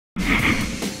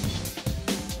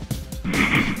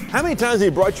How many times have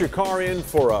you brought your car in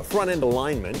for a front end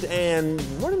alignment and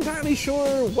weren't entirely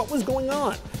sure what was going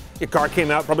on? Your car came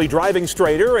out probably driving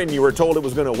straighter and you were told it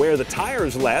was going to wear the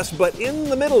tires less, but in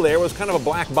the middle there was kind of a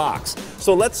black box.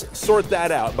 So let's sort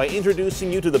that out by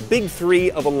introducing you to the big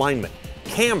three of alignment: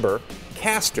 camber,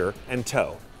 caster, and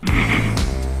toe.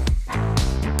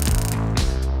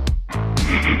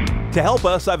 To help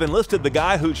us, I've enlisted the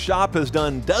guy whose shop has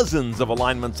done dozens of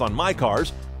alignments on my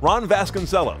cars, Ron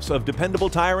Vasconcelos of Dependable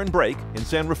Tire and Brake in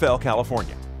San Rafael,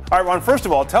 California. All right, Ron, first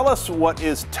of all, tell us what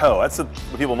is toe. That's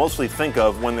what people mostly think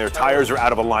of when their tires are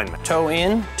out of alignment. Toe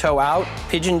in, toe out,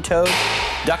 pigeon toed,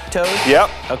 duck toed. Yep.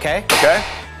 Okay. Okay.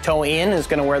 Toe in is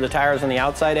going to wear the tires on the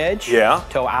outside edge. Yeah.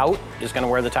 Toe out is going to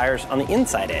wear the tires on the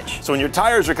inside edge. So when your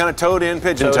tires are kind of toed in,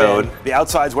 pigeon toed, the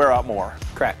outsides wear out more.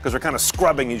 Correct. Because they're kind of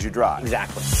scrubbing as you drive.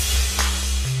 Exactly.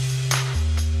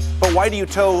 But why do you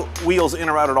tow wheels in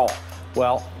or out at all?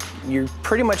 Well, you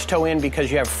pretty much toe in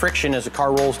because you have friction as the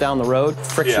car rolls down the road.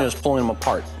 Friction is pulling them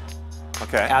apart.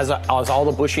 Okay. As all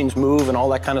the bushings move and all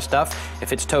that kind of stuff,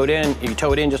 if it's towed in, if you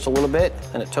tow it in just a little bit,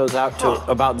 then it tows out to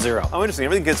about zero. Oh, interesting.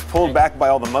 Everything gets pulled back by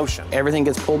all the motion. Everything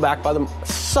gets pulled back by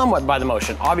somewhat by the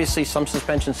motion. Obviously, some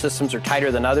suspension systems are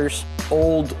tighter than others.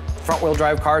 Old front-wheel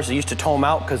drive cars, they used to tow them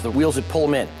out because the wheels would pull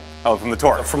them in. Oh, from the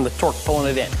torque? From the torque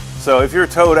pulling it in. So if you're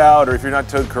towed out or if you're not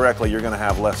towed correctly, you're going to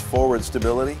have less forward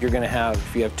stability? You're going to have,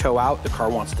 if you have toe out, the car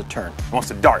wants to turn. It wants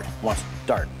to dart. Wants to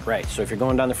dart, right. So if you're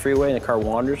going down the freeway and the car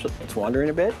wanders, it's wandering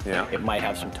a bit, yeah, it might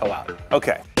have some toe out.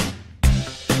 Okay.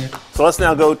 So let's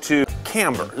now go to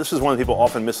camber. This is one that people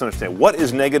often misunderstand. What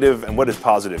is negative and what is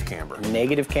positive camber?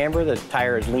 Negative camber, the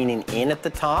tire is leaning in at the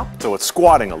top. So it's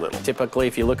squatting a little. Typically,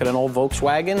 if you look at an old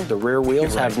Volkswagen, the rear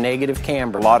wheels have negative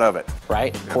camber. A lot of it.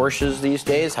 Right? Yeah. Porsches these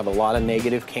days have a lot of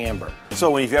negative camber.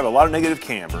 So if you have a lot of negative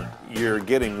camber, you're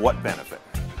getting what benefit?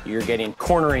 You're getting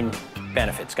cornering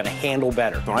benefit. It's going to handle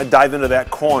better. When I dive into that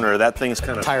corner, that thing's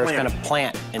kind of tire's going to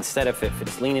plant. Instead of if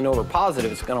it's leaning over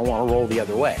positive, it's going to want to roll the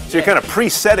other way. So you're kind of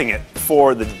presetting it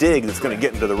for the dig that's going to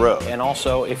get into the road. And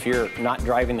also, if you're not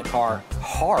driving the car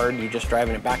hard, you're just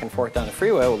driving it back and forth down the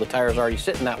freeway, well, the tire's already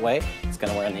sitting that way, it's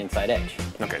going to wear on the inside edge.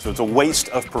 Okay, so it's a waste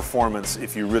of performance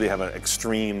if you really have an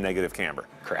extreme negative camber.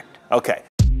 Correct. Okay.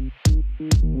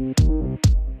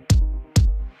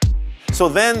 So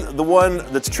then the one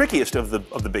that's trickiest of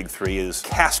the big three is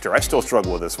caster. I still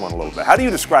struggle with this one a little bit. How do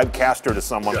you describe caster to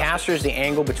someone? Caster is the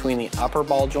angle between the upper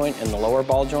ball joint and the lower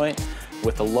ball joint.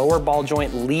 With the lower ball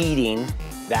joint leading,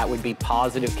 that would be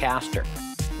positive caster.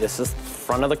 This is the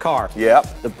front of the car.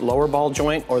 Yep. The lower ball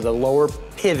joint or the lower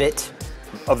pivot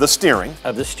of the steering.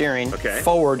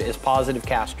 Forward is positive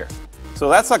caster. So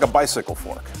that's like a bicycle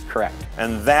fork. Correct.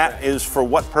 And that is for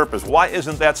what purpose? Why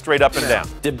isn't that straight up and down?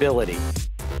 Stability.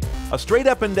 A straight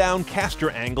up and down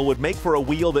caster angle would make for a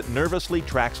wheel that nervously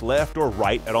tracks left or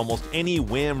right at almost any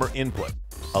whim or input.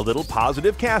 A little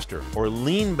positive caster, or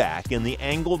lean back in the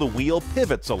angle the wheel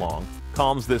pivots along,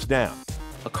 calms this down.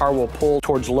 A car will pull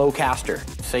towards low caster.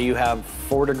 Say you have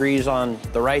 4 degrees on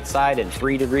the right side and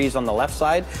 3 degrees on the left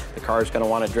side, the car is going to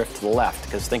want to drift to the left,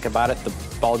 because think about it, the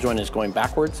ball joint is going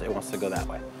backwards, it wants to go that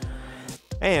way.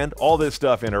 And all this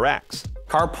stuff interacts.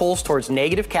 Car pulls towards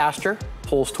negative caster,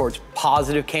 pulls towards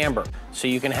positive camber. So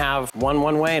you can have one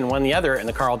way and one the other, and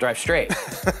the car will drive straight.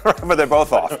 But they're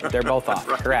both off. They're both off,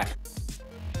 correct.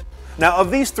 Now,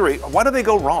 of these three, why do they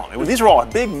go wrong? I mean, these are all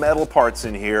big metal parts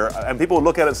in here, and people would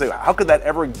look at it and say, how could that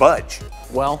ever budge?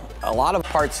 Well, a lot of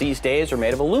parts these days are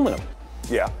made of aluminum.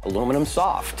 Yeah. Aluminum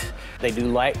soft. They do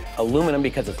light aluminum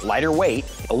because it's lighter weight.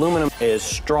 Aluminum is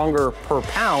stronger per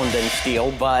pound than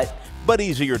steel, but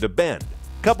easier to bend.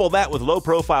 Couple that with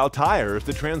low-profile tires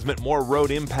that transmit more road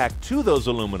impact to those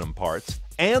aluminum parts,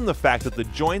 and the fact that the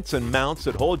joints and mounts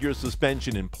that hold your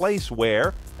suspension in place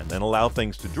wear and then allow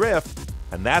things to drift,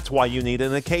 and that's why you need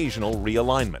an occasional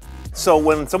realignment. So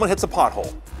when someone hits a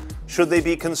pothole, should they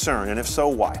be concerned, and if so,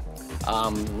 why?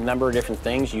 Number of different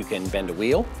things. You can bend a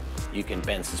wheel, you can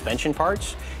bend suspension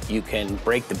parts, you can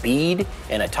break the bead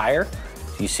in a tire.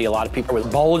 You see a lot of people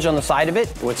with bulge on the side of it.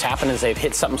 What's happened is they've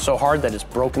hit something so hard that it's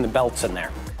broken the belts in there.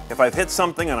 If I've hit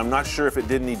something and I'm not sure if it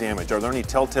did any damage, are there any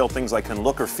telltale things I can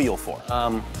look or feel for?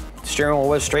 The steering wheel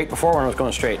was straight before when I was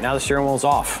going straight. Now the steering wheel's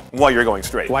off. While you're going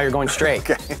straight? While you're going straight.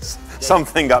 Okay,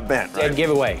 something got bent, right? Dead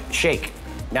giveaway, shake.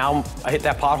 Now I hit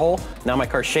that pothole, now my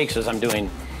car shakes as I'm doing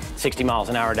 60 miles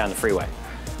an hour down the freeway.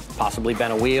 Possibly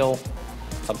bent a wheel,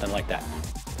 something like that.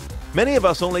 Many of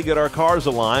us only get our cars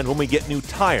aligned when we get new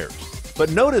tires. But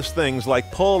notice things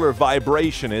like pull or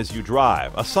vibration as you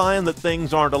drive, a sign that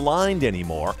things aren't aligned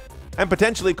anymore, and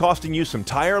potentially costing you some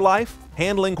tire life,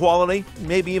 handling quality,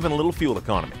 maybe even a little fuel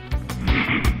economy.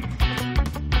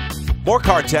 More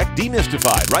Car Tech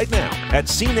demystified right now at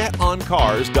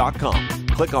cnetoncars.com.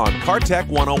 Click on Car Tech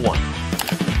 101.